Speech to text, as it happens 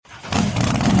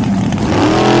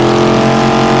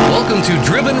Welcome to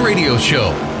Driven Radio Show,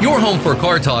 your home for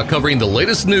car talk covering the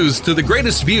latest news to the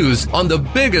greatest views on the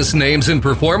biggest names in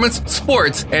performance,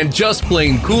 sports, and just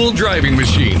plain cool driving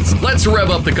machines. Let's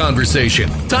rev up the conversation.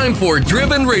 Time for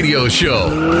Driven Radio Show.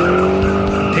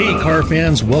 Hey, car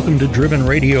fans, welcome to Driven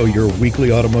Radio, your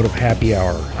weekly automotive happy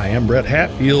hour. I am Brett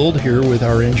Hatfield, here with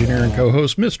our engineer and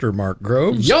co-host, Mr. Mark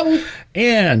Groves. Yo!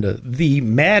 And the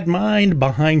mad mind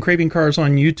behind Craving Cars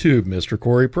on YouTube, Mr.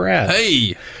 Corey Pratt.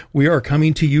 Hey! We are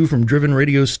coming to you from Driven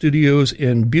Radio Studios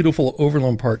in beautiful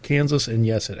Overland Park, Kansas. And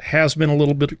yes, it has been a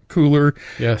little bit cooler.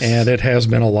 Yes. And it has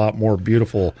been a lot more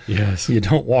beautiful. Yes. You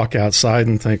don't walk outside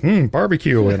and think,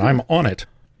 barbecue, and I'm on it.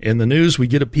 In the news, we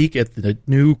get a peek at the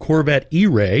new Corvette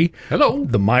E-Ray. Hello.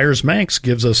 The Myers-Manx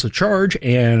gives us a charge,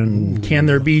 and can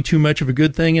there be too much of a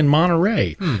good thing in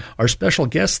Monterey? Our special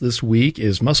guest this week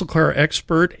is muscle car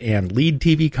expert and lead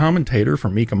TV commentator for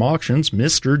Mecum Auctions,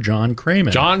 Mr. John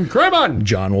Kraman. John Kraman!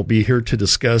 John will be here to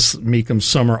discuss Mecum's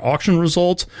summer auction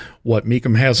results, what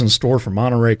Mecum has in store for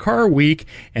Monterey Car Week,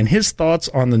 and his thoughts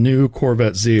on the new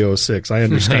Corvette Z06. I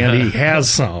understand he has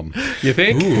some. You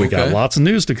think? We got lots of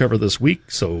news to cover this week,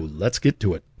 so let's get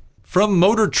to it. From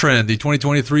Motor Trend, the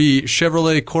 2023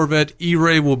 Chevrolet Corvette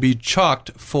E-Ray will be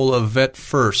chocked full of vet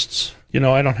firsts. You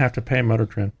know, I don't have to pay Motor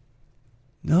Trend.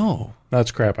 No.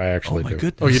 That's crap, I actually Oh, my do.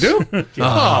 goodness. Oh, you do?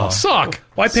 Oh, suck.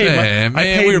 Well, I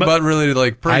pay we were about ready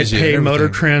to praise I you. pay and Motor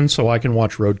everything. Trend so I can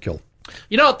watch Roadkill.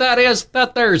 You know what that is?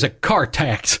 That there is a car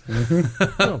tax.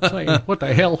 What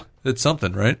the hell? It's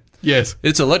something, right? Yes.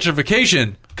 It's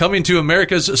electrification coming to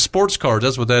America's sports cars.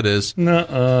 That's what that is.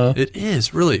 Nuh-uh. It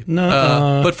is, really.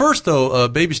 Nuh-uh. But first, though,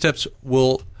 baby steps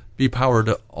will be powered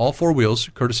to all four wheels,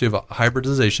 courtesy of a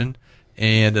hybridization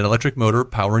and an electric motor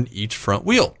powering each front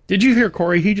wheel. Did you hear,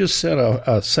 Corey? He just said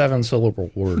a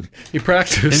seven-syllable word. He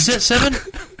practiced. Is it 7?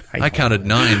 I counted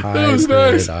 9. That was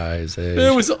nice. Hybridization.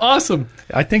 It was awesome.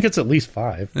 I think it's at least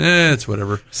 5. It's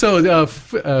whatever. So,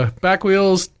 back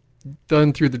wheels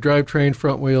done through the drivetrain,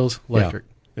 front wheels electric.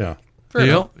 Yeah. Fair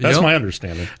enough. That's my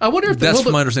understanding. I wonder if That's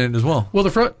my understanding as well. Well, the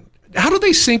front. How do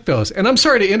they sync those? And I'm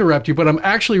sorry to interrupt you, but I'm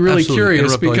actually really Absolutely. curious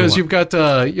Interrupt all you because want. you've got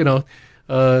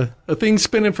a thing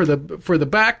spinning for the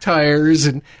back tires,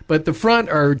 but the front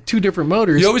are two different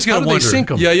motors. You always got to How do wonder. they sync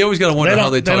them? Yeah, you always got to wonder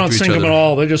how they talk don't to each sync other. them at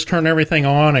all. They just turn everything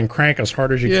on and crank as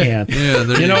hard as you can. Yeah,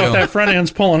 there you know, go. if that front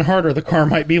end's pulling harder, the car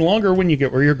might be longer when you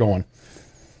get where you're going.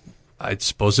 I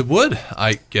suppose it would.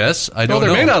 I guess. I Well, don't they're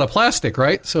know. made out of plastic,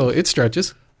 right? So it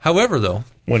stretches. However, though,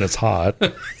 When it's hot.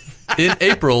 in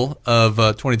April of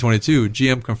 2022,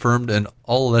 GM confirmed an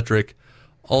all-electric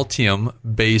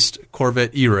Ultium-based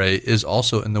Corvette E-Ray is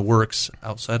also in the works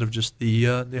outside of just the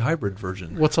hybrid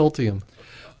version. What's Ultium?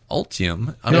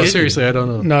 Ultium? No, seriously, I don't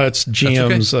know. No, it's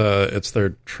GM's. It's their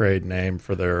trade name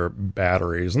for their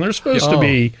batteries, and they're supposed to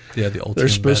be. Yeah, the Ultium They're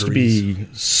supposed batteries. to be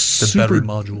super, battery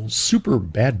modules. super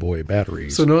bad boy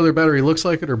batteries. So no other battery looks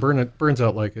like it or burns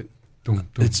out like it.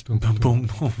 It's boom, boom,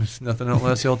 boom. There's nothing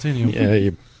outlasts the Ultium. Yeah,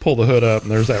 you pull the hood up,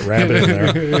 and there's that rabbit in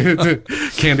there.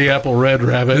 Candy apple red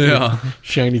rabbit. Yeah.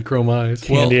 Shiny chrome eyes.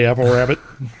 Candy apple rabbit.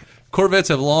 Corvettes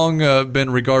have long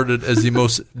been regarded as the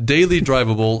most daily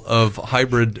drivable of of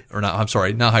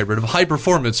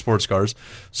high-performance sports cars.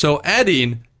 So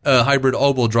adding a hybrid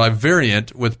all-wheel drive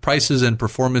variant with prices and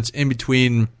performance in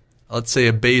between, let's say,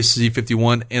 a base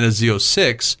Z51 and a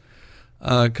Z06,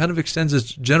 kind of extends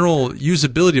its general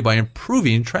usability by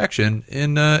improving traction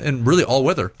in really all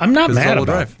weather. I'm not 'cause it's mad all-wheel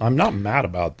about. drive. I'm not mad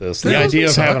about this. That The doesn't idea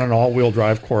of suck. having an all-wheel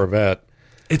drive Corvette.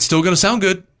 It's still going to sound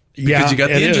good because you got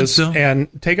the it engine is. still. And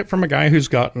take it from a guy who's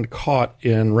gotten caught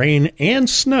in rain and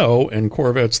snow in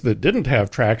Corvettes that didn't have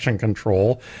traction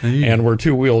control and were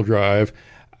two-wheel drive.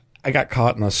 I got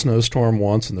caught in a snowstorm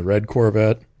once in the red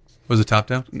Corvette. Was it top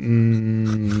down?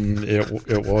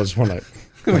 It was when I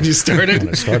When you started. when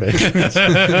I started. It's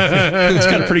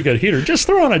got a pretty good heater. Just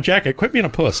throw on a jacket. Quit being a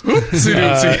puss.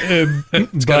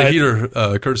 It's got a heater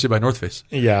courtesy by North Face.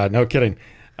 Yeah, no kidding.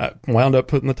 I wound up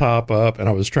putting the top up, and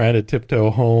I was trying to tiptoe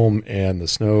home, and the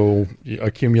snow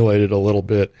accumulated a little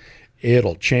bit.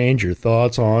 It'll change your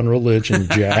thoughts on religion,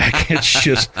 Jack.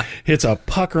 It's a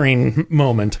puckering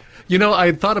moment. You know,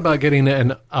 I thought about getting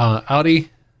an Audi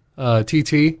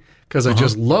TT because I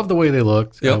just love the way they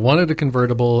looked. Yep. I wanted a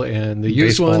convertible, and the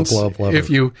used Baseball ones, glove lover. if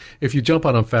you jump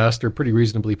on them fast, they're pretty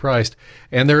reasonably priced,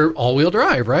 and they're all-wheel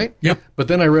drive, right? Yep. But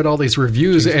then I read all these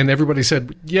reviews, and everybody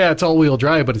said, yeah, it's all-wheel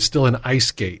drive, but it's still an ice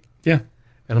skate. Yeah.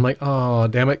 And I'm like, oh,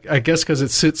 damn it. I guess because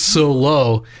it sits so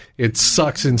low, it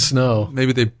sucks in snow.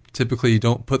 Maybe they typically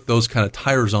don't put those kind of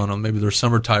tires on them. Maybe they're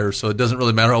summer tires, so it doesn't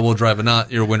really matter all-wheel drive or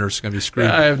not. Your winter's going to be screwed.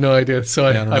 I have no idea. So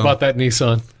I don't I know. bought that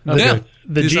Nissan. Yeah.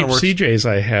 The These Jeep don't work. CJs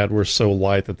I had were so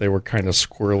light that they were kind of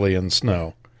squirrely in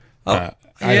snow. I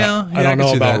don't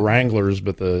know about Wranglers,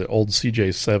 but the old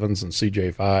CJ7s and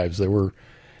CJ5s, they were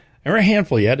a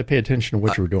handful. You had to pay attention to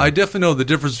what you were doing. I definitely know the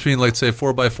difference between, like, say, a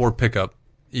 4x4 pickup.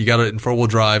 You got it in four-wheel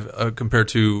drive compared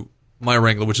to my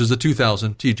Wrangler, which is a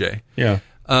 2000 TJ. Yeah.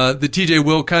 The TJ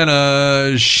will kind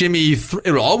of shimmy.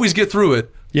 It'll always get through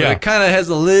it. Yeah. But it kind of has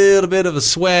a little bit of a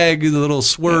swag, a little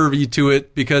swervy to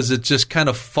it because it just kind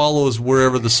of follows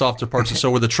wherever the softer parts are,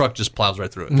 so where the truck just plows right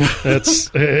through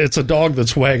it. It's a dog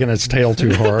that's wagging its tail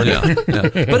too hard. Yeah.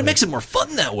 But it makes it more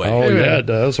fun that way. Oh, yeah, it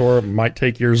does. Or it might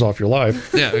take years off your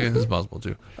life. Yeah, it's possible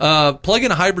too.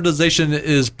 Plug-in hybridization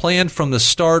is planned from the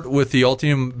start with the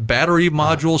Ultium battery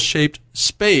module-shaped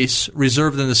space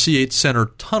reserved in the C8 center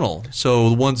tunnel. So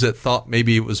the ones that thought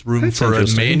maybe it was room for a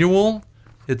manual,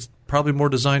 it's probably more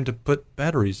designed to put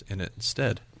batteries in it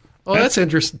instead. Oh, that's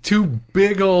interesting. Two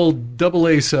big old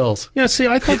AA cells. Yeah, see,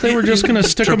 I thought they were just going to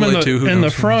stick them in the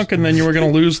frunk, and then you were going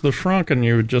to lose the frunk, and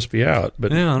you would just be out.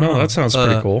 But no, that sounds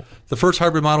pretty cool. The first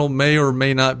hybrid model may or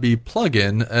may not be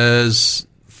plug-in, as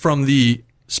from the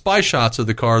spy shots of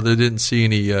the car, they didn't see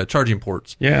any charging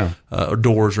ports or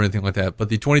doors or anything like that. But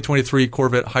the 2023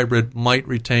 Corvette Hybrid might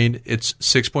retain its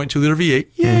 6.2-liter V8.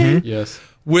 Yay! Mm-hmm. Yes.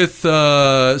 With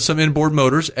some inboard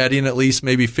motors, adding at least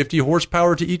maybe 50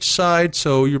 horsepower to each side.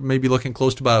 So you're maybe looking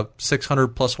close to about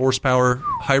 600-plus horsepower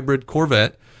hybrid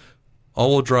Corvette.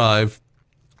 All-wheel drive.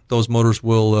 Those motors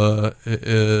will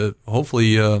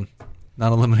hopefully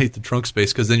not eliminate the trunk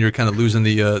space, because then you're kind of losing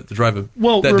the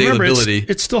dailability.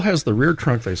 It still has the rear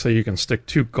trunk. They say you can stick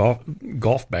two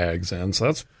golf bags in, so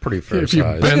that's pretty fair if you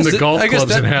size. bend the golf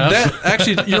clubs in half.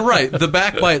 Actually, you're right. The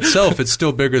back by itself, it's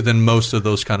still bigger than most of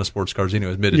those kind of sports cars,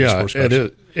 anyways. Sports cars.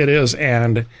 It is,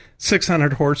 and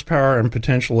 600 horsepower and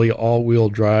potentially all-wheel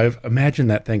drive. Imagine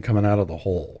that thing coming out of the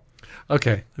hole.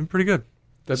 Okay, pretty good.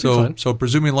 That'd be fun. So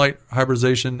presuming light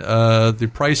hybridization,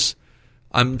 the price,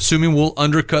 I'm assuming, will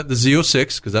undercut the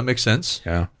Z06, because that makes sense.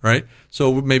 Yeah. Right?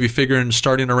 So maybe figuring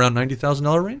starting around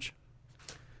 $90,000 range?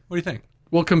 What do you think?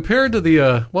 Well, compared to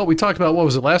the what we talked about, what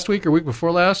was it, last week or week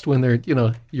before last, when they're,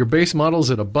 your base model's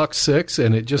at $1.06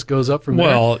 and it just goes up from there.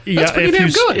 Well, that's pretty damn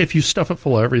good. If you stuff it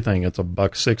full of everything, it's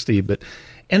 $1.60,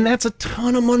 and that's a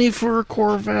ton of money for a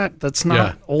Corvette. That's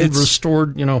not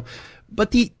restored,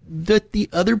 But the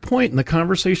other point in the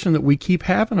conversation that we keep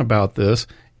having about this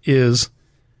is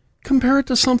compare it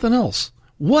to something else.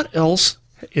 What else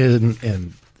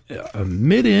in a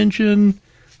mid-engine,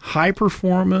 high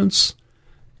performance?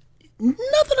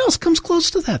 Nothing else comes close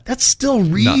to that. That's still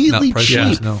really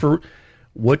cheap for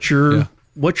what you're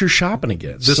shopping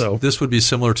against. This would be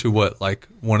similar to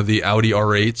one of the Audi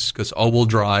R8s, because all-wheel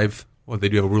drive. Well, they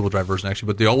do have a rear-wheel drive version actually,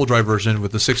 but the all-wheel drive version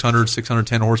with the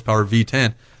 610 horsepower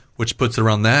V10, which puts it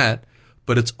around that,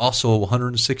 but it's also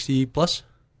 160 plus.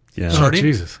 Yeah, starting. Oh,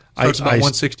 Jesus. Starts about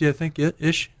 160, I think,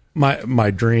 ish. My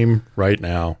dream right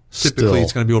now. Typically,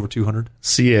 it's going to be over 200.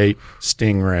 C8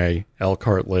 Stingray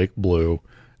Elkhart Lake Blue.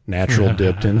 Natural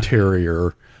dipped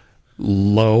interior,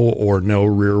 low or no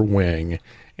rear wing,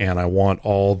 and I want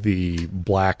all the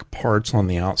black parts on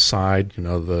the outside,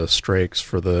 the strakes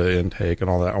for the intake and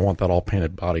all that. I want that all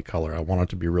painted body color. I want it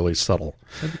to be really subtle.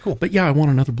 That'd be cool. But yeah, I want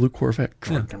another blue Corvette.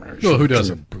 Yeah. Well, who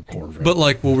doesn't? Blue Corvette. But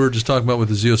like what we were just talking about with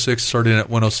the Z06 starting at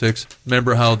 106,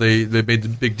 remember how they made the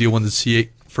big deal when the C8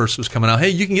 first was coming out? Hey,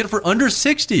 you can get it for under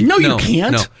 60. No, you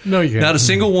can't. No, you can't. Not a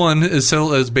single one is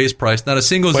sold as base price. Not a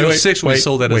single Z06 was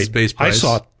sold at its base price. I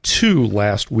saw two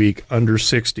last week under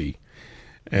 60.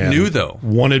 And new though.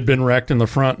 One had been wrecked in the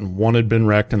front and one had been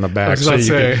wrecked in the back.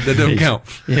 That don't count.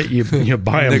 You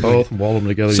buy them both and weld them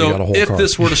together. So you got a whole if car.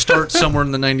 this were to start somewhere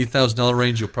in the $90,000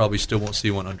 range, you'll probably still won't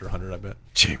see one under 100. I bet.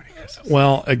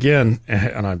 Well, again,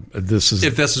 and this is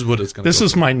what it's going to. This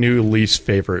is my new least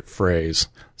favorite phrase: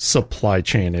 supply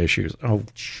chain issues. Oh,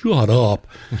 shut up!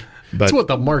 But that's what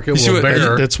the market will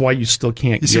bear. That's why you still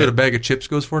can't. You see what a bag of chips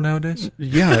goes for nowadays?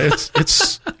 Yeah, it's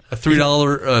a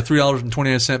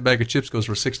 $3.29 bag of chips goes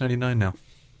for $6.99 now.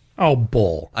 Oh,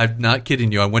 bull! I'm not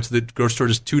kidding you. I went to the grocery store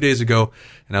just 2 days ago,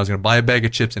 and I was going to buy a bag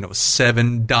of chips, and it was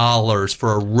 $7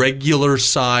 for a regular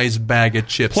size bag of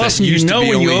chips. Plus, when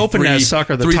you open that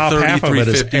sucker, the top half of it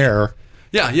is air.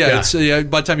 Yeah. It's,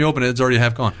 by the time you open it, it's already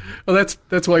half gone. Well,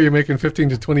 that's why you're making $15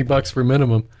 to $20 for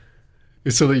minimum.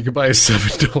 Is so that you can buy a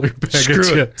 $7 bag of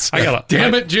chips.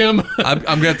 Damn it, Jim! I'm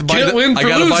gonna have to buy. I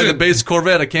gotta buy the base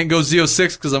Corvette. I can't go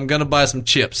Z06 because I'm gonna buy some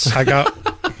chips. I got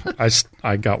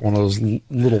one of those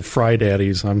little Fry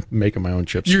Daddies. I'm making my own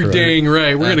chips. You're dang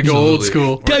right. We're gonna go old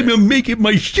school. I'm gonna make it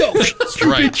myself. That's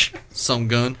right. Some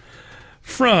gun.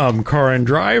 From Car and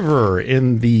Driver,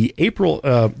 in the April,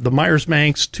 the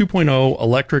Myers-Manx 2.0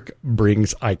 electric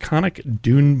brings iconic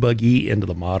dune buggy into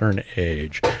the modern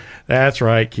age. That's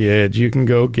right, kids. You can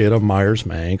go get a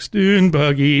Myers-Manx dune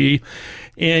buggy.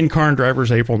 In Car and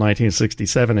Driver's April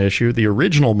 1967 issue, the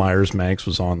original Myers-Manx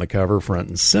was on the cover front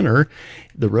and center.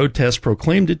 The road test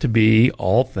proclaimed it to be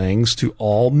all things to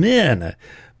all men.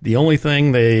 The only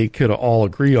thing they could all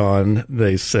agree on,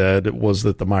 they said, was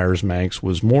that the Myers-Manx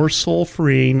was more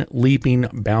soul-freeing, leaping,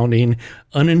 bounding,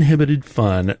 uninhibited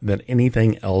fun than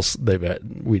anything else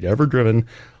we'd ever driven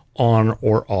on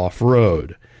or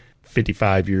off-road.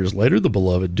 55 years later, the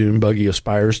beloved dune buggy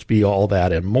aspires to be all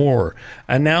that and more.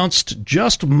 Announced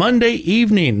just Monday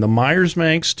evening, the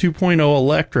Myers-Manx 2.0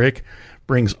 electric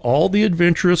brings all the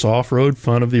adventurous off-road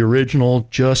fun of the original,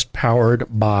 just powered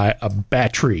by a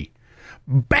battery.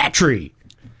 Battery.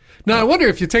 Now, I wonder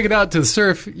if you take it out to the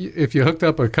surf, if you hooked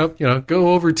up a cup,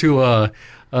 go over to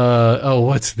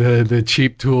what's the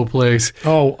cheap tool place?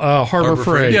 Harbor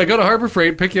Freight. Yeah, go to Harbor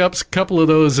Freight, pick you up a couple of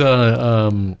those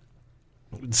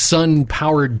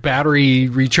sun-powered battery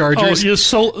rechargers. Oh, yeah,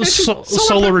 solar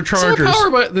rechargers. Solar power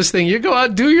by this thing. You go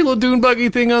out, do your little dune buggy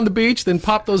thing on the beach, then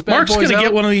pop those bad Mark's boys going to out.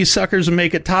 get one of these suckers and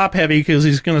make it top-heavy because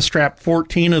he's going to strap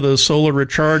 14 of those solar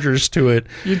rechargers to it.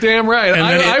 You're damn right.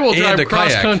 I will drive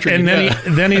cross-country. And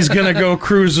then he's going to go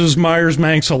cruise his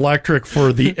Myers-Manx electric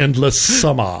for the endless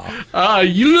summer.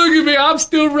 You look at me, I'm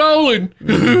still rolling.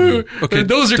 Okay,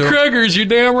 those are Krugers, you're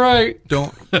damn right.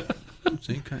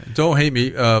 Don't hate me,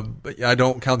 but I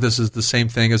don't count this as the same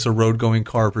thing as a road-going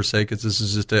car per se, because this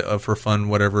is just a for fun,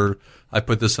 whatever. I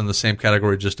put this in the same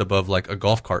category, just above like a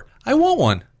golf cart. I want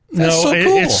one. That's so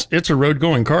cool. It's a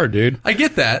road-going car, dude. I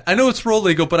get that. I know it's road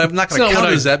legal, but I'm not going to count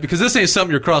it as that because this ain't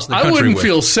something you're crossing the country with. I wouldn't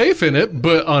feel safe in it,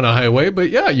 but on a highway.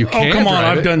 But yeah, you can. Oh, come on!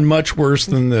 I've done much worse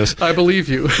than this. I believe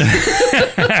you. This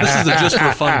is a just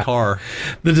for fun car.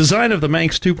 The design of the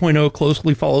Manx 2.0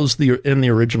 closely follows in the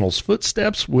original's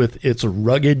footsteps, with its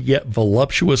rugged yet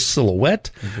voluptuous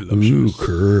silhouette. Ooh,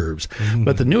 curves.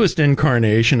 But the newest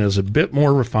incarnation is a bit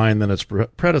more refined than its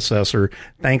predecessor,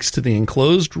 thanks to the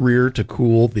enclosed rear to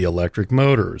cool the electric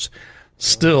motors.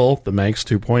 Still, the Manx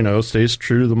 2.0 stays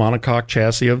true to the monocoque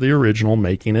chassis of the original,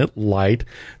 making it light.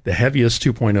 The heaviest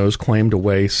 2.0s claim to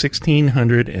weigh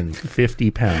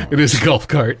 1,650 pounds. It is a golf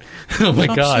cart. Oh, my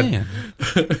God.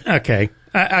 Okay.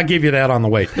 I'll give you that on the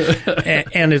weight.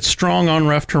 And it's strong on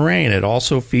rough terrain. It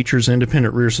also features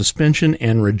independent rear suspension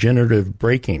and regenerative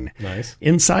braking. Nice.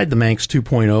 Inside the Manx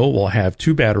 2.0 will have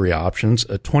two battery options,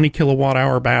 a 20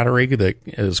 kilowatt-hour battery that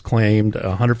is claimed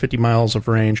 150 miles of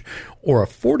range, or a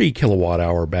 40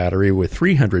 kilowatt-hour battery with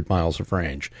 300 miles of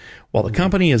range. While the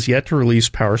company has yet to release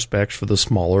power specs for the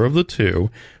smaller of the two,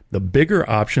 the bigger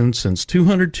option, since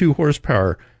 202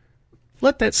 horsepower,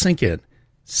 let that sink in.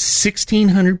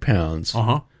 1,600 pounds,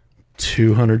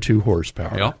 202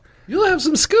 horsepower. Yeah. You'll have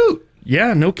some scoot.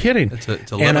 Yeah, no kidding. It's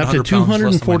and up to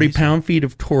 240 pound-feet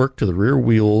of torque to the rear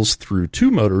wheels through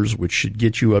two motors, which should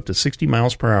get you up to 60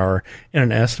 miles per hour in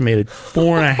an estimated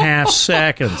 4.5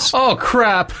 seconds. Oh,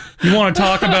 crap. You want to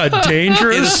talk about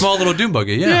dangerous? In a small little dune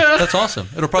buggy. Yeah, that's awesome.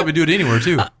 It'll probably do it anywhere,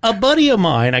 too. A buddy of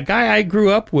mine, a guy I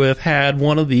grew up with, had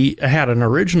an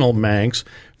original Manx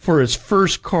for his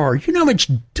first car. You know how much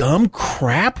dumb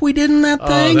crap we did in that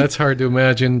thing? Oh, that's hard to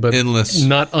imagine, but endless,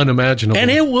 not unimaginable.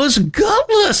 And it was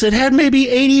gutless. It had maybe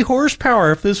 80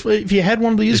 horsepower. If you had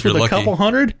one of these with a couple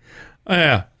hundred,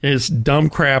 yeah, it's dumb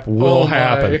crap will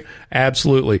happen.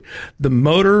 Absolutely. The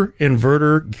motor,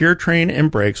 inverter, gear train, and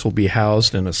brakes will be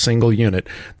housed in a single unit.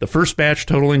 The first batch,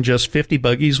 totaling just 50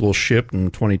 buggies, will ship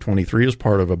in 2023 as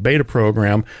part of a beta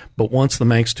program. But once the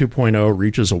Manx 2.0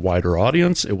 reaches a wider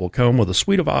audience, it will come with a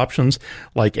suite of options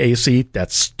like AC,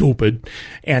 that's stupid,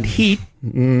 and heat,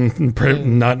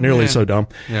 not nearly so dumb,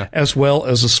 as well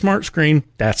as a smart screen,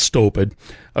 that's stupid,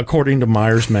 according to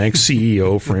Myers-Manx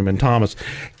CEO Freeman Thomas.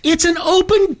 It's an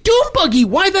open dune buggy.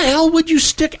 Why the hell would you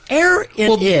stick air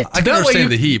in it? I can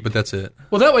understand the heat, but that's it.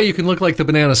 Well, that way you can look like the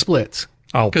Banana Splits.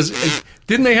 Oh. Because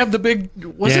didn't they have the big...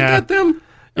 Was it that them?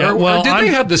 Yeah, or did they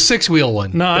have the six-wheel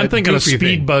one? No, I'm thinking of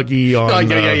Speed Buggy on... Oh,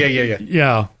 yeah.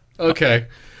 Yeah. Okay.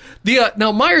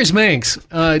 Now, Myers-Manx...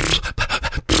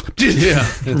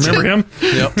 Remember him?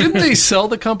 Yep. Didn't they sell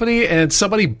the company and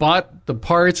somebody bought the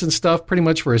parts and stuff pretty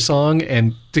much for a song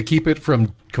and to keep it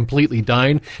from completely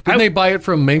dying? Didn't they buy it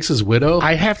from Manx's widow?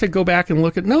 I have to go back and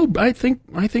look at... No, I think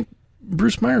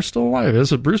Bruce Meyer's still alive.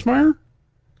 Is it Bruce Meyer?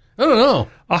 I don't know.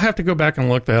 I'll have to go back and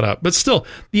look that up. But still,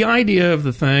 the idea of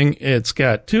the thing, it's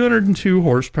got 202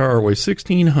 horsepower, weighs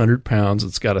 1,600 pounds.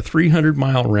 It's got a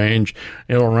 300-mile range.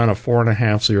 It'll run a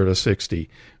 4.5 0 to 60.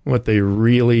 What they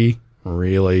really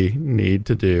need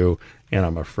to do and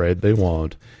I'm afraid they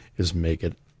won't, is make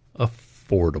it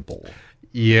affordable.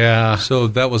 Yeah. So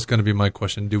that was going to be my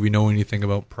question. Do we know anything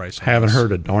about price? Haven't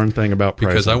heard a darn thing about pricing.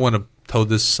 Because I want to tow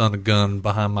this son of gun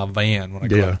behind my van when I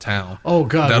go out of town. Oh,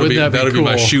 God, that'll wouldn't that be be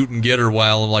my cool? shoot and getter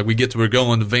while like we get to where we're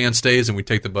going, the van stays, and we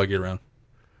take the buggy around.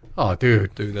 Oh,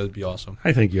 dude. Dude, that'd be awesome.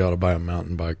 I think you ought to buy a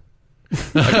mountain bike.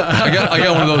 I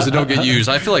got one of those that don't get used.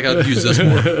 I feel like I'd use this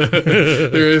more.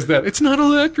 There is that. It's not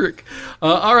electric.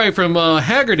 All right, from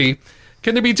Haggerty.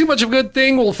 Can there be too much of a good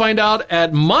thing? We'll find out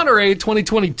at Monterey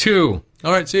 2022.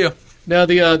 All right, see ya. Now,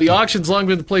 the auction's long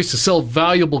been the place to sell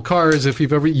valuable cars. If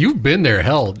you've been there,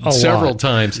 hell, several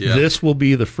times. Yeah. This will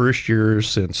be the first year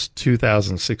since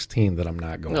 2016 that I'm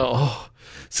not going. Oh,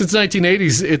 since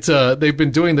 1980s, they've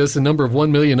been doing this. The number of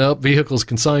 1 million up vehicles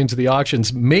consigned to the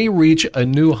auctions may reach a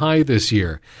new high this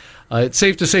year. It's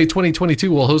safe to say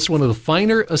 2022 will host one of the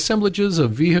finer assemblages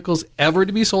of vehicles ever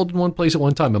to be sold in one place at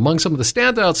one time. Among some of the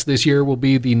standouts this year will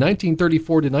be the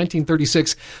 1934 to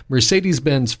 1936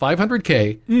 Mercedes-Benz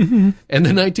 500K and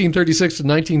the 1936 to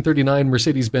 1939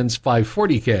 Mercedes-Benz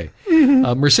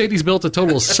 540K. Mercedes built a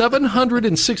total of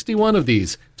 761 of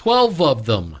these. 12 of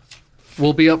them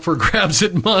will be up for grabs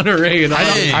at Monterey. And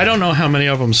I don't know how many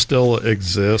of them still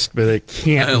exist, but it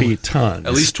can't be tons.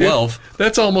 At least 12.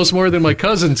 That's almost more than my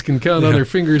cousins can count on their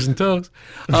fingers and toes.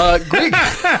 Great.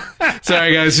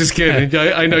 Sorry, guys, just kidding.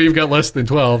 I know you've got less than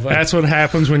 12. That's what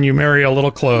happens when you marry a little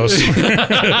close.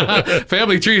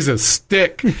 Family tree's a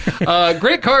stick.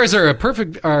 Great cars are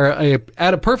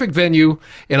at a perfect venue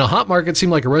in a hot market. Seem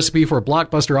like a recipe for a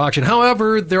blockbuster auction.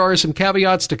 However, there are some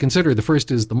caveats to consider. The first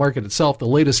is the market itself. The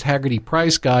latest Haggerty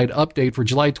Price Guide update for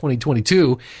July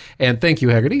 2022, and thank you,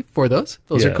 Haggerty, for those.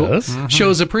 Those are cool. Yes.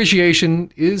 Shows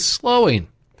appreciation is slowing.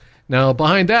 Now,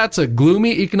 behind that's a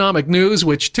gloomy economic news,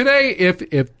 which today,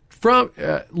 if from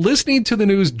listening to the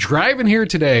news driving here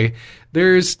today,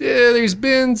 there's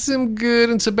been some good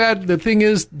and some bad. The thing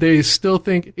is, they still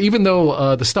think, even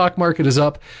though the stock market is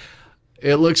up,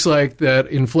 it looks like that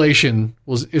inflation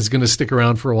is going to stick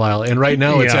around for a while, and right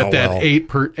now it's at that 8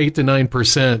 to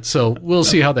 9%. So we'll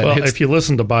see how that hits. If you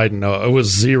listen to Biden, no, it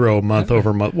was 0 month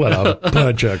over month. What a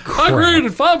bunch of crap! I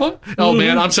rated 5. Oh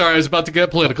man, I'm sorry. I was about to get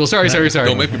political. Sorry.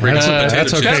 Don't make me bring up some potato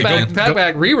that's chips, okay. man. Pat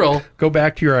back, reroll. Go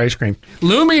back to your ice cream.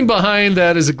 Looming behind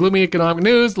that is a gloomy economic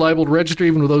news, liable to register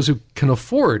even with those who can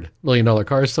afford $1 million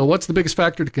cars. So what's the biggest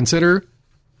factor to consider?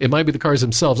 It might be the cars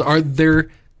themselves. Are there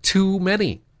too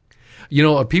many? You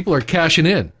know, people are cashing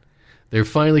in. They're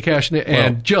finally cashing in,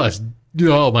 and just,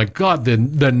 oh my God, the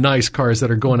nice cars that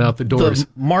are going out the doors.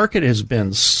 The market has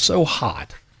been so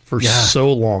hot for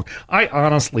so long. I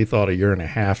honestly thought a year and a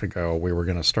half ago we were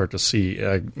going to start to see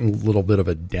a little bit of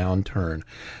a downturn.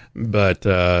 But,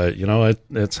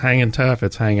 it's hanging tough.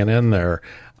 It's hanging in there.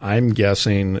 I'm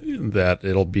guessing that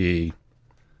it'll be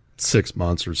 6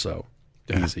 months or so.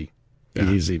 Easy,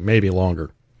 maybe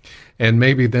longer. And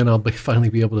maybe then I'll finally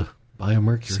be able to buy a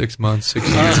Mercury. 6 months, 6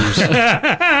 years.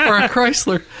 Or a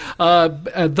Chrysler.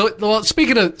 Well,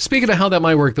 speaking of how that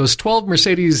might work, those 12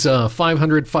 Mercedes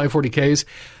 500, 540Ks,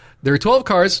 there are 12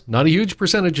 cars, not a huge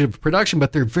percentage of production,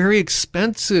 but they're very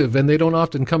expensive and they don't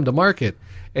often come to market.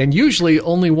 And usually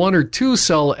only 1 or 2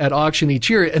 sell at auction each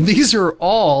year. And these are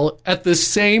all at the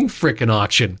same frickin'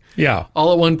 auction. Yeah.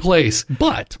 All at one place.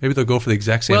 But Maybe they'll go for the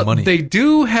exact same money. They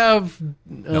do have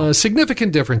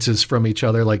significant differences from each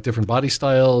other, like different body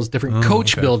styles, different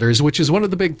coach builders, which is one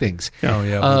of the big things.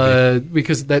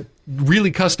 Because that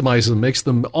really customizes them, makes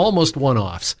them almost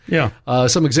one-offs. Yeah.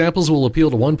 Some examples will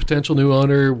appeal to one potential new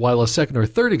owner, while a second or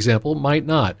third example might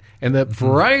not. And that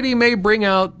variety may bring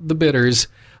out the bidders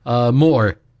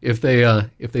more if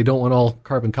they don't want all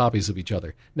carbon copies of each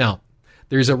other. Now,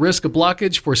 there's a risk of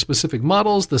blockage for specific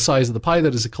models. The size of the pie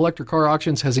that is a collector car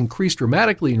auctions has increased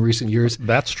dramatically in recent years.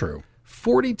 that's true.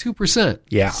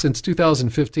 42% since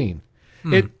 2015.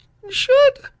 It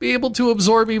should be able to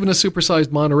absorb even a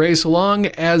supersized Monterey so long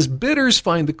as bidders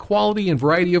find the quality and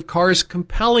variety of cars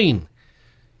compelling.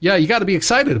 Yeah, you got to be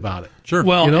excited about it. Sure.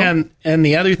 Well, and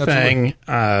the other thing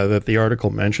that the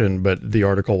article mentioned, but the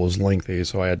article was lengthy,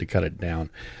 so I had to cut it down.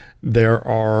 There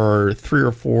are 3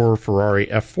 or 4 Ferrari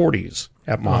F40s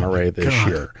at Monterey this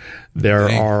year. There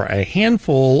are a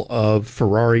handful of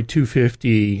Ferrari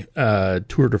 250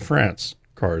 Tour de France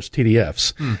cars,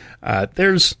 TDFs.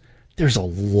 There's a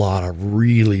lot of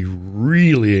really,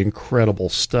 really incredible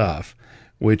stuff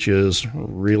which is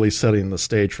really setting the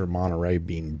stage for Monterey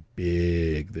being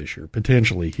big this year,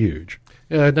 potentially huge.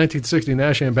 Yeah, 1960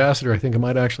 Nash Ambassador, I think it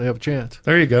might actually have a chance.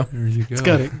 There you go. There you go. It's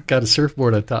got a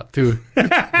surfboard on top, too. They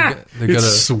got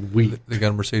It's sweet. They got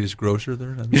a Mercedes grocer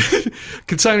there.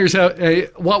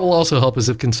 Consigners what will also help is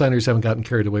if consigners haven't gotten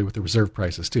carried away with the reserve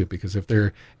prices, too, because if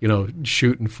they're,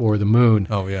 shooting for the moon.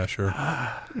 Oh, yeah, sure.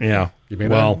 Yeah. You may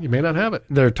not have it.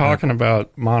 They're talking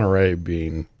about Monterey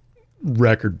being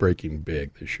record-breaking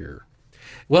big this year.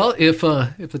 Well, if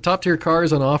the top-tier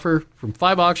cars on offer from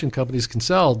 5 auction companies can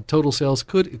sell, total sales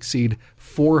could exceed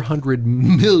 $400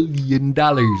 million.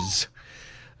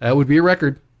 That would be a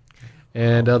record.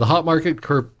 And the hot market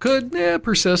could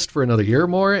persist for another year or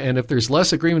more. And if there's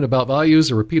less agreement about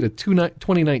values, a repeat of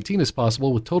 2019 is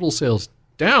possible, with total sales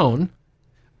down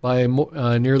by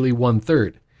nearly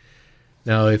 1/3.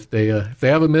 Now, if they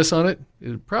have a miss on it,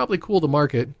 it'd probably cool the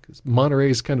market because Monterey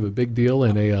is kind of a big deal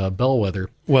and a bellwether.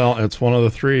 Well, it's one of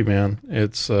the three, man.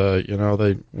 It's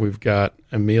we've got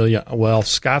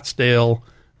Scottsdale,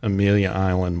 Amelia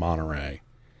Island, Monterey,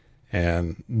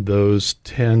 and those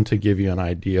tend to give you an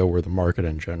idea where the market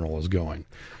in general is going.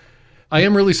 I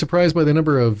am really surprised by the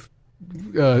number of,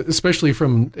 especially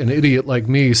from an idiot like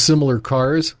me, similar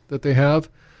cars that they have.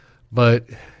 But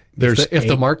if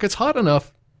the market's hot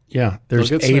enough. Yeah,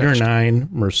 there's 8 or 9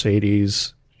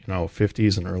 Mercedes,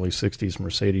 50s and early 60s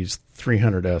Mercedes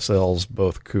 300 SLs,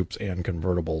 both coupes and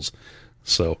convertibles.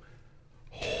 So,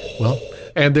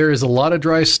 and there is a lot of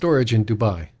dry storage in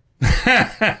Dubai.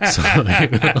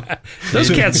 Those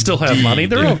cats still have money.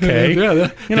 They're okay.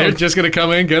 They're just going to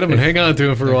come in, get them, and hang on to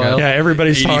them for a while. Yeah,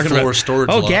 everybody's talking about storage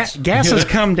gas has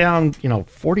come down,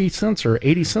 40 cents or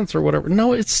 80 cents or whatever.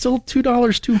 No, it's still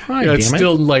 $2 too high. Yeah, it's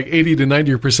still like 80 to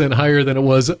 90% higher than it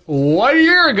was 1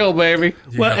 year ago, baby.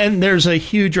 Well, and there's a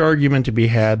huge argument to be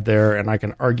had there, and I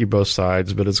can argue both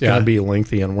sides, but it's going to be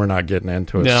lengthy, and we're not getting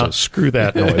into it. No. So screw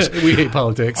that noise. We hate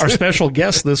politics. Our special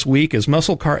guest this week is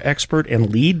muscle car expert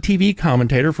and lead TV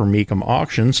commentator for Mecum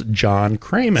Auctions, John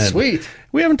Kramen. Sweet.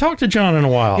 We haven't talked to John in a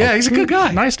while. Yeah, he's a good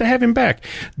guy. Nice to have him back.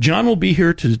 John will be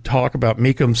here to talk about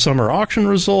Mecum's summer auction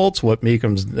results, what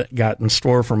Mecum's got in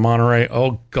store for Monterey.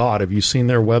 Oh, God, have you seen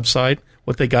their website?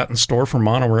 What they got in store for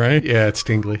Monterey? Yeah, it's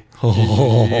tingly.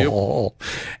 Oh.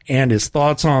 And his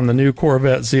thoughts on the new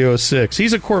Corvette Z06.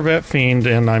 He's a Corvette fiend,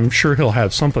 and I'm sure he'll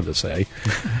have something to say.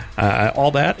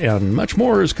 All that and much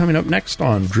more is coming up next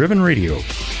on Driven Radio.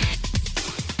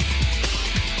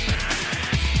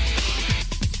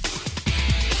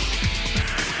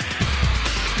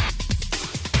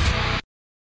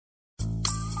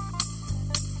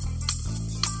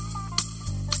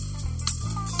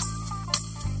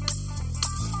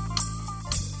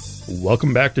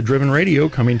 Welcome back to Driven Radio,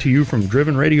 coming to you from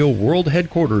Driven Radio World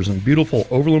Headquarters in beautiful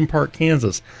Overland Park,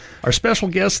 Kansas. Our special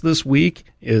guest this week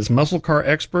is muscle car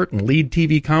expert and lead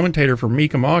TV commentator for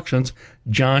Mecum Auctions,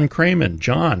 John Kramen.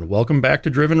 John, welcome back to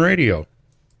Driven Radio.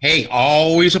 Hey,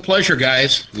 always a pleasure,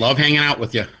 guys. Love hanging out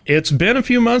with you. It's been a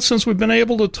few months since we've been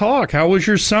able to talk. How was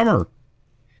your summer?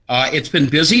 It's been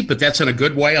busy, but that's in a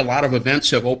good way. A lot of events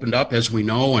have opened up, as we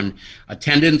know, and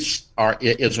attendance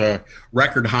is a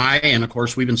record high. And, of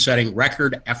course, we've been setting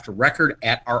record after record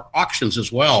at our auctions as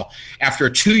well. After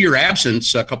a 2-year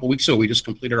absence, a couple weeks ago, we just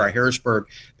completed our Harrisburg,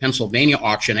 Pennsylvania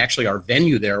auction. Actually, our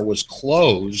venue there was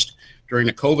closed during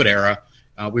the COVID era.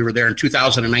 We were there in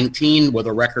 2019 with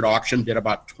a record auction, did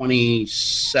about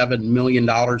 $27 million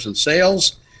in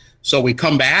sales. So we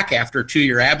come back after a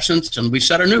 2-year absence, and we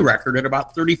set a new record at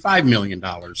about $35 million.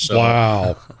 So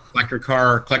wow. Collector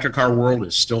car world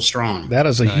is still strong. That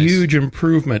is a huge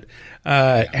improvement.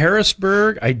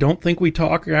 Harrisburg, I don't think we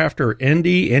talk after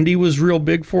Indy. Indy was real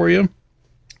big for you.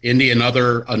 Indy,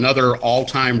 another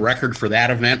all-time record for that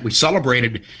event. We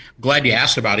celebrated, glad you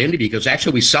asked about Indy, because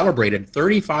actually we celebrated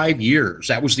 35 years.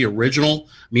 That was the original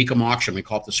Mecum auction. We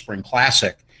call it the Spring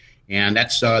Classic. And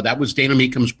that was Dana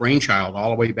Mecum's brainchild all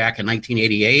the way back in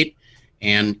 1988.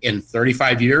 And in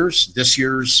 35 years, this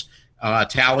year's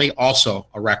tally, also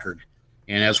a record.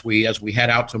 And as we head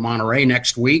out to Monterey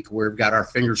next week, we've got our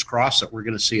fingers crossed that we're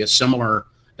going to see a similar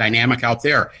dynamic out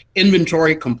there.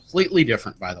 Inventory completely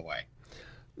different, by the way.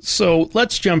 So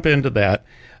let's jump into that.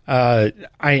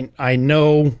 I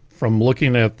know from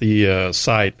looking at the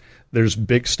site, there's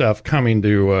big stuff coming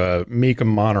to Mecum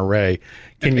Monterey.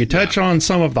 Can you touch on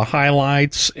some of the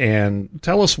highlights and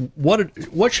tell us what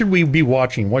should we be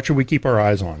watching? What should we keep our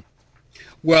eyes on?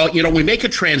 Well, we make a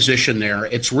transition there.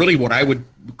 It's really what I would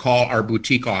call our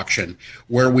boutique auction,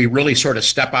 where we really sort of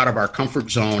step out of our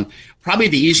comfort zone. Probably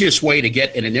the easiest way to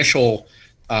get an initial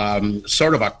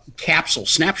sort of a capsule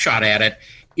snapshot at it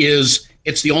is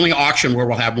it's the only auction where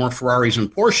we'll have more Ferraris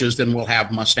and Porsches than we'll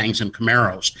have Mustangs and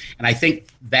Camaros. And I think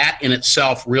that in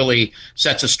itself really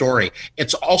sets a story.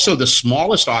 It's also the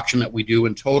smallest auction that we do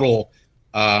in total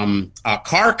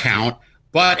car count,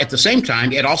 but at the same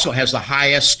time, it also has the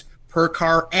highest per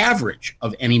car average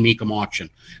of any Mecum auction.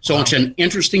 So It's an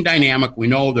interesting dynamic. We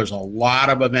know there's a lot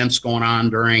of events going on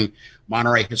during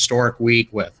Monterey Historic Week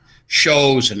with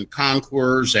shows and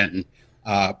concours and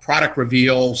product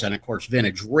reveals and, of course,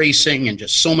 vintage racing and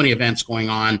just so many events going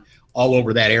on all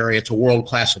over that area. It's a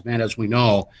world-class event, as we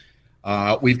know.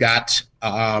 We've got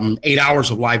 8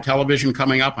 hours of live television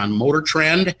coming up on Motor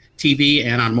Trend TV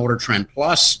and on Motor Trend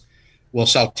Plus. We'll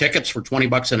sell tickets for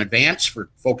 $20 in advance for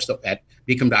folks at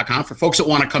Mecum.com, for folks that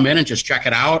want to come in and just check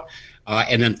it out,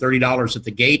 and then $30 at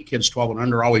the gate. Kids 12 and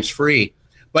under, always free.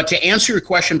 But to answer your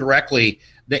question directly,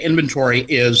 the inventory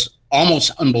is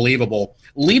almost unbelievable.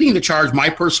 Leading the charge, my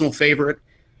personal favorite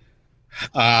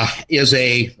is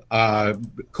a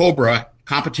Cobra,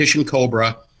 Competition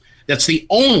Cobra. That's the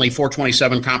only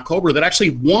 427 Comp Cobra that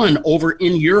actually won over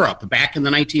in Europe back in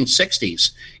the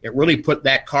 1960s. It really put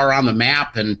that car on the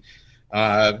map and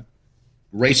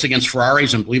raced against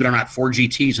Ferraris and, believe it or not, 4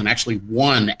 GTs, and actually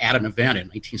won at an event in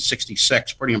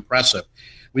 1966. Pretty impressive.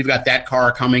 We've got that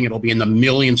car coming. It'll be in the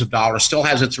millions of dollars. Still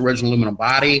has its original aluminum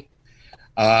body.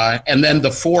 And then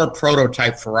the 4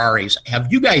 prototype Ferraris.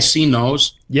 Have you guys seen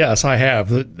those? Yes, I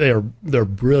have. They're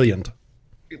brilliant.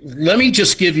 Let me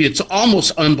just give you, it's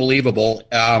almost unbelievable.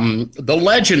 The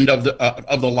legend of the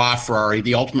LaFerrari,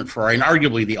 the ultimate Ferrari, and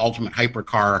arguably the ultimate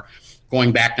hypercar,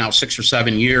 going back now 6 or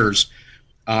 7 years,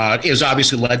 is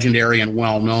obviously legendary and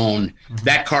well known. Mm-hmm.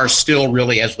 That car still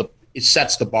really it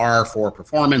sets the bar for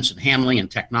performance and handling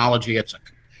and technology.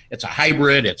 It's a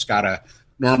hybrid. It's got a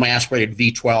normally aspirated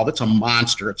V12. It's a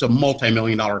monster. It's a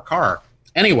multi-million-dollar car.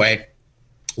 Anyway,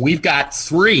 we've got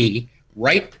 3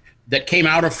 that came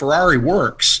out of Ferrari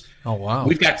Works. Oh, wow.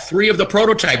 We've got 3 of the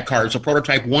prototype cars, the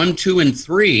prototype 1, 2, and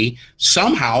 3.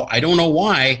 Somehow, I don't know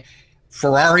why,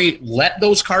 Ferrari let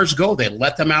those cars go. They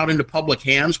let them out into public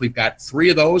hands. We've got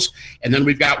 3 of those, and then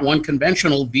we've got 1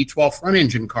 conventional V12 front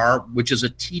engine car, which is a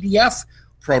TDF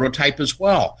prototype as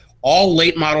well. All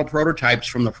late model prototypes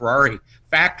from the Ferrari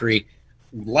factory.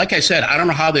 Like I said, I don't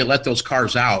know how they let those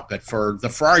cars out, but for the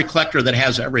Ferrari collector that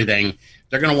has everything,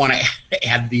 they're going to want to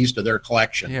add these to their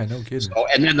collection. Yeah, no kidding. So,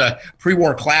 and then the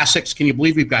pre-war classics. Can you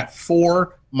believe we've got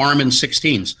 4 Marmon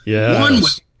 16s? Yes. 1 would be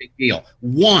a big deal.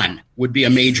 1 would be a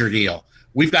major deal.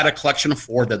 We've got a collection of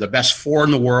 4. They're the best 4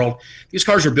 in the world. These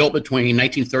cars are built between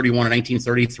 1931 and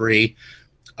 1933.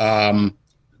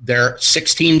 They're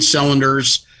 16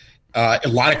 cylinders. A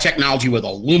lot of technology with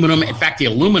aluminum. In fact, the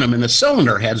aluminum in the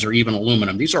cylinder heads are even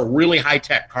aluminum. These are really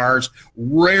high-tech cars,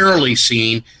 rarely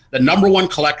seen. The number 1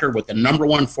 collector with the number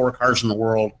 1 4 cars in the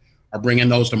world are bringing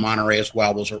those to Monterey as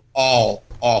well. Those are all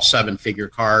 7-figure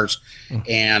cars.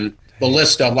 And the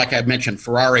list of, like I mentioned,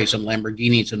 Ferraris and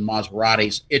Lamborghinis and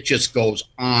Maseratis, it just goes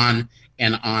on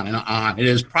and on and on. It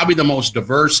is probably the most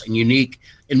diverse and unique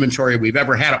inventory we've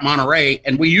ever had at Monterey,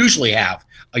 and we usually have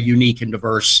a unique and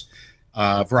diverse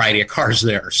variety of cars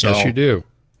there. So Yes, you do.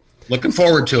 Looking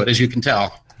forward to it, as you can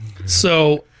tell.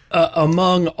 So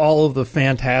among all of the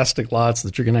fantastic lots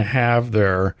that you're going to have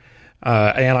there,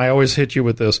 and I always hit you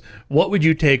with this, what would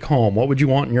you take home? What would you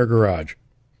want in your garage?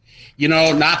 You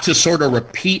know, not to sort of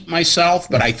repeat myself,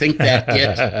 but I think that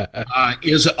it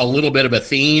is a little bit of a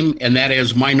theme, and that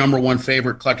is my number 1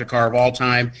 favorite collector car of all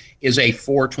time is a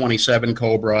 427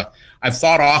 Cobra. I've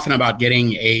thought often about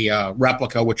getting a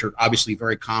replica, which are obviously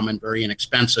very common, very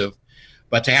inexpensive,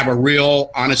 but to have a real,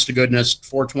 honest-to-goodness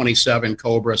 427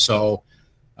 Cobra. So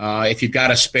if you've got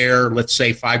a spare, let's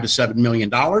say $5 to $7 million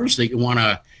that you want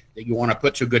to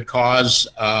put to a good cause,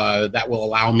 that will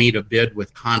allow me to bid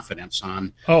with confidence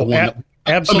on.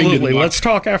 Absolutely. Let's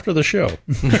talk after the show.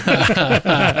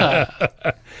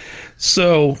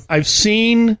 So I've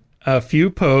seen a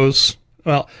few posts.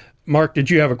 Well, Mark,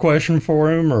 did you have a question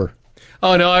for him, or?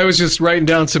 Oh, no, I was just writing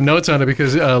down some notes on it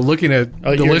because looking at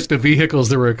the list of vehicles,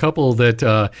 there were a couple that,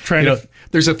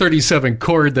 there's a 37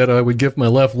 Cord that I would give my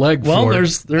left leg for. Well,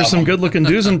 there's some good-looking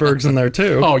Duesenbergs in there,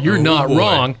 too. Oh, you're not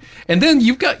wrong. And then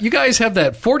you guys have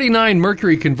that 49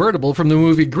 Mercury convertible from the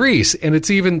movie Grease, and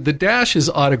it's even, the dash is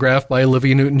autographed by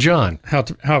Olivia Newton-John.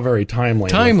 How very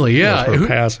timely. Timely, yeah. With her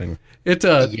passing.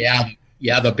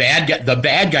 Yeah, the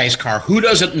bad guy's car. Who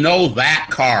doesn't know that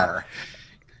car?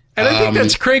 And I think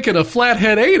that's cranking a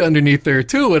Flathead 8 underneath there,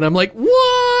 too. And I'm like,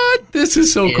 what? This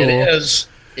is so cool.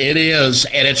 It is.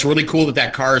 And it's really cool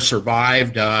that car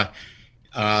survived. You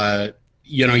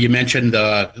mentioned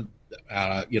the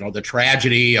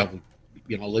tragedy of,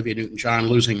 Olivia Newton-John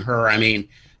losing her. I mean,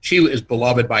 she is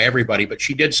beloved by everybody, but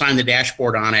she did sign the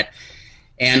dashboard on it.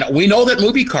 And we know that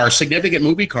movie cars, significant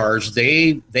movie cars,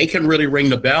 they can really ring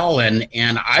the bell. And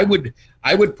I would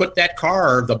put that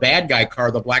car, the bad guy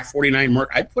car, the Black 49 Merc,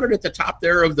 I'd put it at the top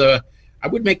there of the. I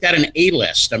would make that an A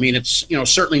list. I mean, it's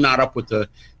certainly not up with the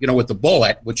with the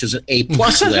Bullet, which is an A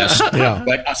plus list, Yeah.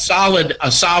 but a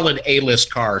solid A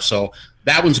list car. So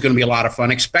that one's going to be a lot of fun.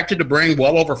 Expected to bring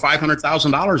well over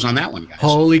 $500,000 on that one, guys.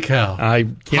 Holy cow. I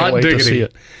can't Hot wait diggity. to see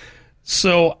it.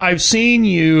 So I've seen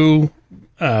you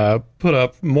put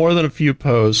up more than a few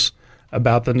posts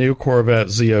about the new Corvette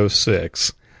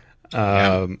Z06.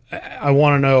 I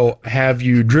want to know, have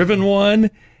you driven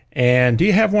one, and do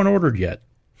you have one ordered yet?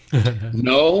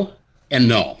 No and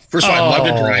no. First of all, I'd love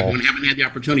to drive one. Haven't had the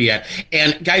opportunity yet.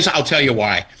 And guys, I'll tell you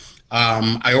why.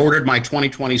 I ordered my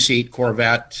 2020 seat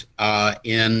Corvette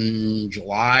in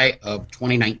July of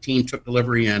 2019. Took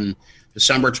delivery in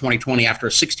December 2020 after a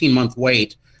 16-month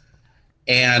wait.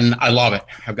 And I love it.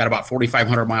 I've got about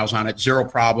 4,500 miles on it, zero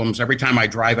problems. Every time I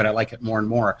drive it, I like it more and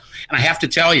more. And I have to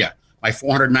tell you, my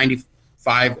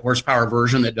 495 horsepower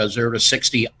version that does 0 to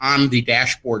 60 on the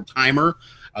dashboard timer,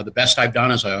 the best I've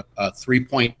done is a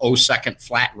 3.0 second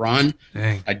flat run.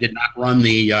 Dang. I did not run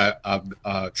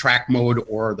the track mode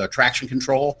or the traction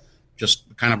control, just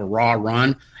kind of a raw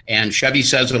run. And Chevy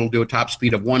says it'll do a top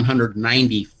speed of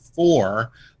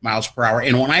 194 miles per hour.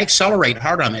 And when I accelerate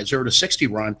hard on that 0 to 60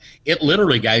 run, it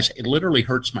literally, guys,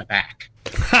 hurts my back.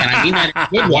 And I mean that in a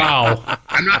good way. Wow.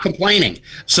 I'm not complaining.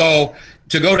 So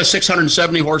to go to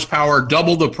 670 horsepower,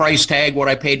 double the price tag what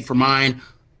I paid for mine,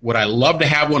 would I love to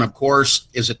have one? Of course.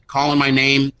 Is it calling my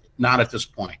name? Not at this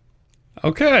point.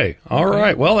 Okay. All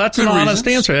right. Well, that's Good an honest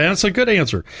reasons. answer. That's a good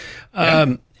answer.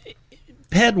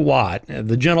 Ped Watt,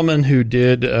 the gentleman who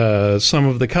did some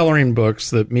of the coloring books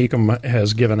that Mecum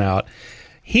has given out,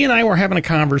 he and I were having a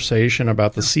conversation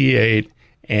about the C8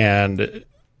 and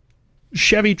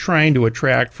Chevy trying to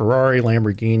attract Ferrari,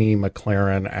 Lamborghini,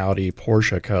 McLaren, Audi,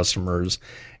 Porsche customers,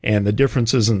 and the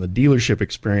differences in the dealership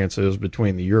experiences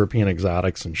between the European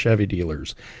exotics and Chevy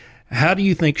dealers. How do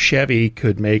you think Chevy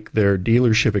could make their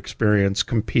dealership experience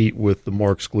compete with the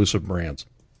more exclusive brands?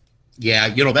 Yeah,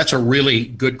 that's a really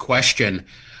good question.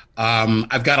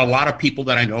 I've got a lot of people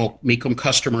that I know, Mecum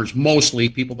customers, mostly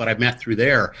people that I've met through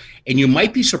there. And you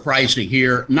might be surprised to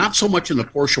hear, not so much in the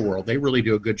Porsche world. They really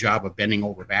do a good job of bending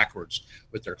over backwards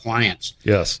with their clients.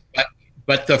 Yes.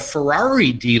 But the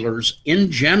Ferrari dealers in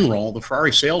general, the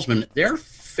Ferrari salesmen, they're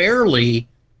fairly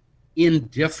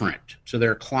indifferent to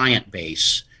their client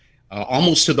base,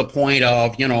 almost to the point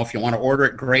of, if you want to order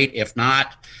it, great. If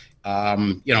not,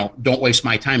 don't waste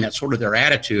my time. That's sort of their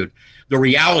attitude. The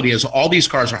reality is all these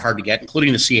cars are hard to get,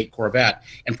 including the C8 Corvette.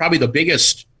 And probably the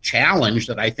biggest challenge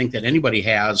that I think that anybody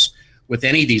has with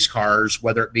any of these cars,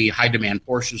 whether it be high demand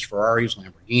Porsches, Ferraris,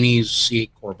 Lamborghinis, C8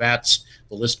 Corvettes,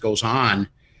 the list goes on,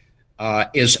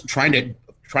 is trying to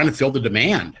fill the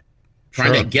demand,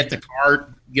 trying to get the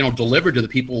car, delivered to the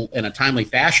people in a timely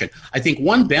fashion. I think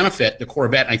one benefit the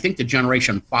Corvette, and I think the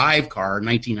Generation 5 car in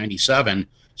 1997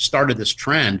 started this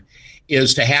trend,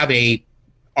 is to have a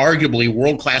arguably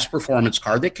world-class performance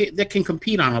car that can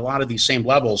compete on a lot of these same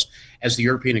levels as the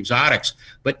European exotics,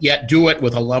 but yet do it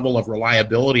with a level of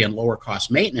reliability and lower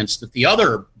cost maintenance that the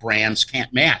other brands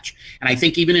can't match. And I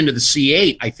think even into the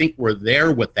C8, I think we're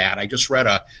there with that. I just read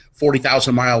a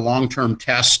 40,000-mile long-term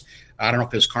test. I don't know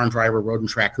if it was Car and Driver, Road and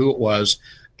Track, who it was,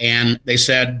 and they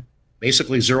said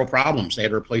basically zero problems. They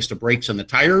had to replace the brakes and the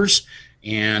tires,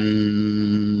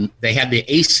 and they had the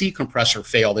AC compressor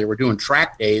fail. They were doing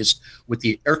track days with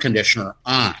the air conditioner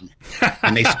on.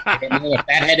 And they said, I don't know if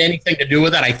that had anything to do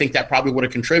with it. I think that probably would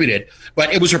have contributed.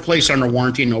 But it was replaced under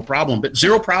warranty, no problem. But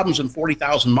zero problems in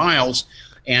 40,000 miles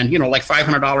and, like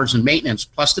 $500 in maintenance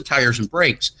plus the tires and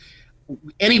brakes.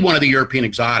 Any one of the European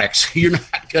exotics, you're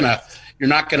not gonna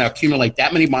accumulate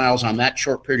that many miles on that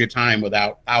short period of time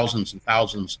without thousands and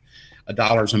thousands of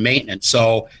dollars in maintenance.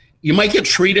 So you might get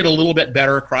treated a little bit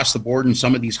better across the board in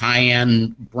some of these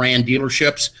high-end brand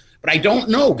dealerships, but I don't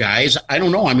know, guys. I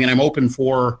don't know. I mean, I'm open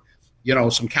for,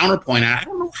 some counterpoint. I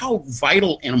don't know how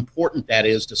vital and important that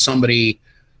is to somebody,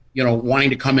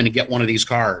 wanting to come in and get one of these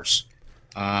cars.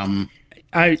 I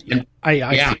What do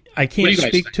can't you guys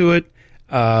speak think? to it.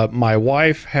 My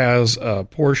wife has a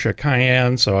Porsche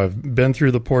Cayenne, so I've been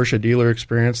through the Porsche dealer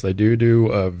experience. They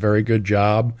do a very good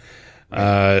job,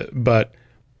 but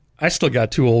I still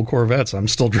got two old Corvettes. I'm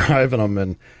still driving them,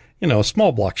 and a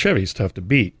small block Chevy's tough to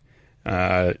beat.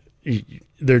 They made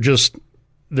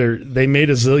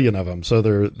a zillion of them, so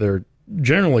they're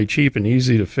generally cheap and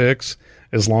easy to fix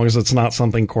as long as it's not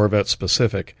something Corvette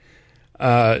specific.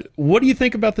 What do you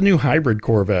think about the new hybrid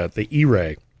Corvette, the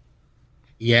E-Ray?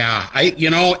 Yeah,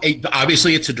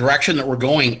 obviously it's a direction that we're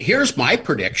going. Here's my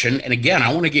prediction, and again,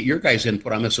 I want to get your guys'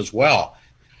 input on this as well.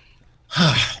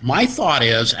 My thought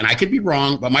is, and I could be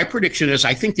wrong, but my prediction is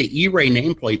I think the E-Ray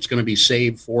nameplate is going to be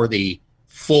saved for the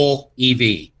full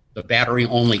EV, the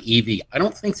battery-only EV. I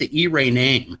don't think the E-Ray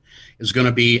name is going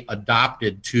to be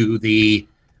adopted to the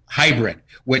hybrid,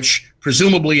 which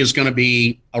presumably is going to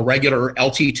be a regular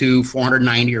LT2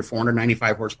 490 or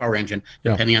 495 horsepower engine,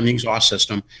 depending on the exhaust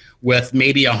system, with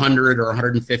maybe 100 or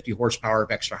 150 horsepower of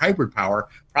extra hybrid power,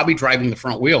 probably driving the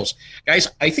front wheels. Guys,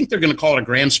 I think they're going to call it a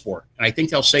Grand Sport, and I think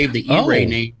they'll save the E-Ray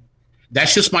name.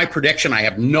 That's just my prediction. I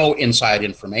have no inside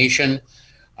information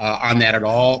on that at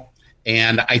all.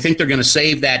 And I think they're going to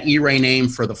save that E-Ray name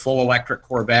for the full electric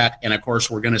Corvette. And, of course,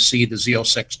 we're going to see the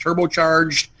Z06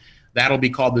 turbocharged. That'll be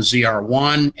called the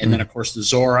ZR1. And then, of course, the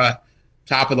Zora,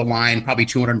 top of the line, probably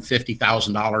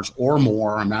 $250,000 or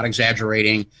more. I'm not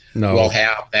exaggerating. No. We'll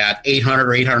have that 800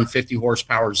 or 850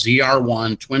 horsepower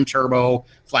ZR1 twin turbo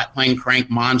flat plane crank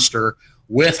monster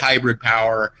with hybrid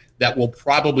power that will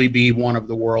probably be one of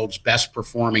the world's best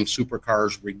performing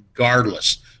supercars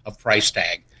regardless of price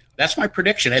tag. That's my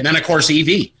prediction. And then, of course,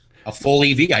 EV. A full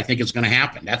EV, I think, is going to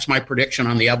happen. That's my prediction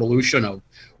on the evolution of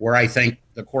where I think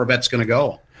the Corvette's going to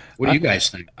go. What do you guys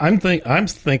think? I'm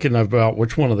thinking about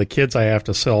which one of the kids I have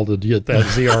to sell to get that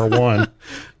ZR1.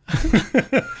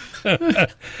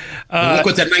 Look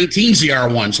what the 19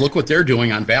 ZR1s. Look what they're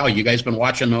doing on value. You guys been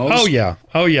watching those? Oh yeah.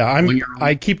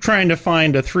 I keep trying to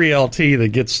find a 3LT that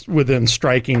gets within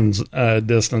striking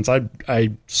distance.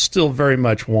 I still very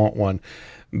much want one.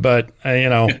 But,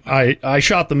 I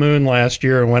shot the moon last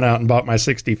year and went out and bought my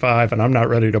 65, and I'm not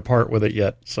ready to part with it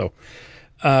yet. So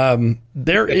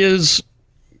there is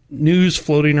news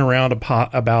floating around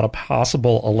about a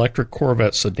possible electric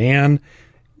Corvette sedan,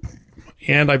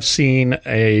 and I've seen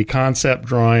a concept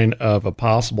drawing of a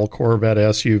possible Corvette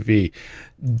SUV.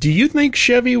 Do you think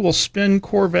Chevy will spin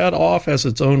Corvette off as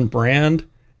its own brand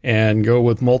and go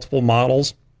with multiple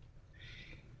models?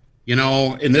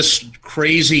 In this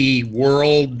crazy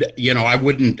world, I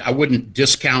wouldn't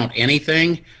discount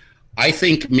anything. I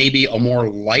think maybe a more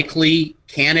likely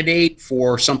candidate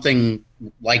for something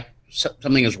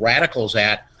as radical as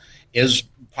that is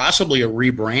possibly a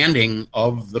rebranding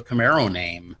of the Camaro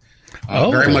name.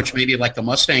 Very much maybe like the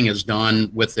Mustang has done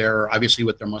with their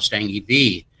Mustang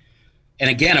EV. And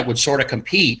again, it would sort of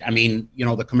compete. I mean,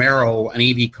 the Camaro, an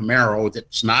EV Camaro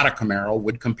that's not a Camaro,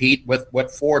 would compete with what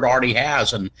Ford already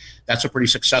has. And that's a pretty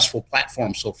successful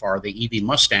platform so far, the EV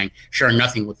Mustang, sharing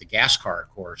nothing with the gas car, of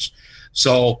course.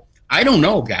 So I don't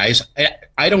know, guys.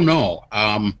 I don't know.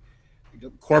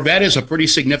 Corvette is a pretty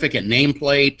significant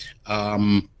nameplate.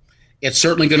 It's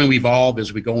certainly going to evolve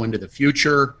as we go into the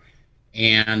future.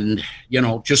 And,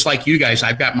 just like you guys,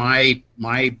 I've got my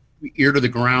ear to the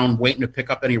ground waiting to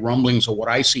pick up any rumblings of what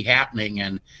I see happening.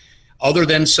 And other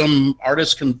than some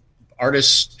artist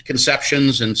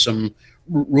conceptions and some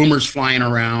rumors flying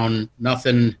around,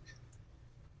 nothing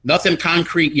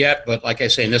concrete yet. But like I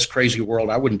say, in this crazy world,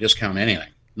 I wouldn't discount anything.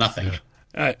 Nothing.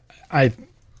 I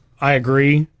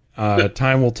agree.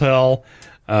 Time will tell.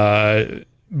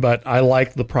 But I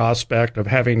like the prospect of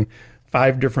having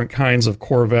 5 different kinds of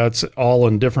Corvettes, all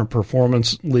in different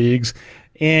performance leagues.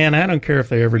 And I don't care if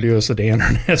they ever do a sedan or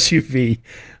an SUV.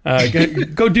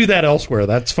 Go do that elsewhere.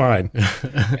 That's fine.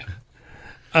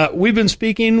 We've been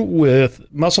speaking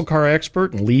with muscle car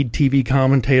expert and lead TV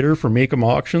commentator for Mecum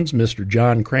Auctions, Mr.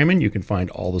 John Craman. You can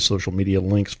find all the social media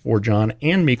links for John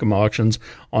and Mecum Auctions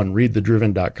on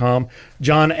readthedriven.com.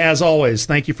 John, as always,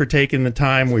 thank you for taking the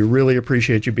time. We really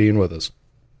appreciate you being with us.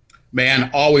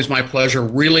 Man, always my pleasure.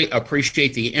 Really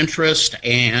appreciate the interest,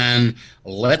 and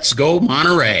let's go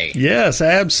Monterey. Yes,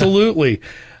 absolutely.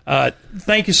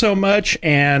 Thank you so much,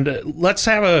 and let's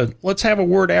have a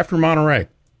word after Monterey.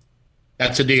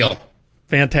 That's a deal.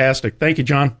 Fantastic. Thank you,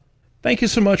 John. Thank you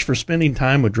so much for spending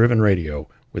time with Driven Radio.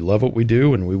 We love what we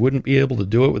do, and we wouldn't be able to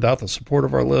do it without the support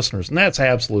of our listeners, and that's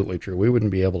absolutely true. We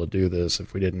wouldn't be able to do this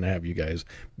if we didn't have you guys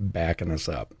backing us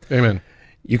up. Amen.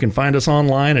 You can find us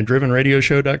online at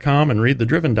drivenradioshow.com and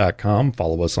readthedriven.com.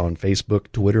 Follow us on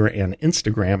Facebook, Twitter, and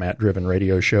Instagram at Driven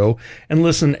Radio Show, and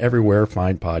listen everywhere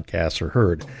fine podcasts are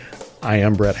heard. I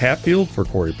am Brett Hatfield for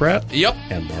Corey Pratt. Yep.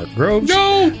 And Mark Groves.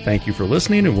 No! Thank you for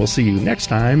listening, and we'll see you next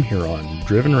time here on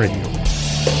Driven Radio.